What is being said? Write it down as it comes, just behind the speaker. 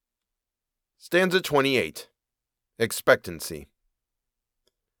Stanza 28. Expectancy.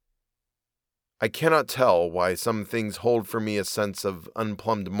 I cannot tell why some things hold for me a sense of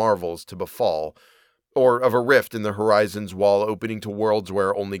unplumbed marvels to befall, or of a rift in the horizon's wall opening to worlds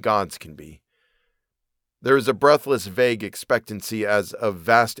where only gods can be. There is a breathless, vague expectancy as of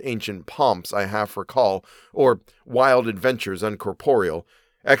vast ancient pomps I half recall, or wild adventures uncorporeal,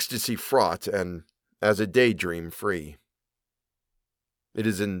 ecstasy fraught, and as a daydream free. It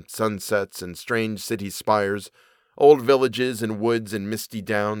is in sunsets and strange city spires, old villages and woods and misty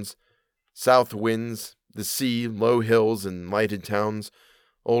downs, south winds, the sea, low hills and lighted towns,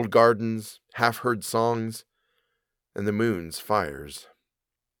 old gardens, half-heard songs, and the moon's fires.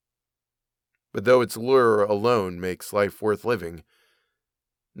 But though its lure alone makes life worth living,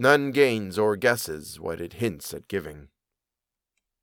 none gains or guesses what it hints at giving.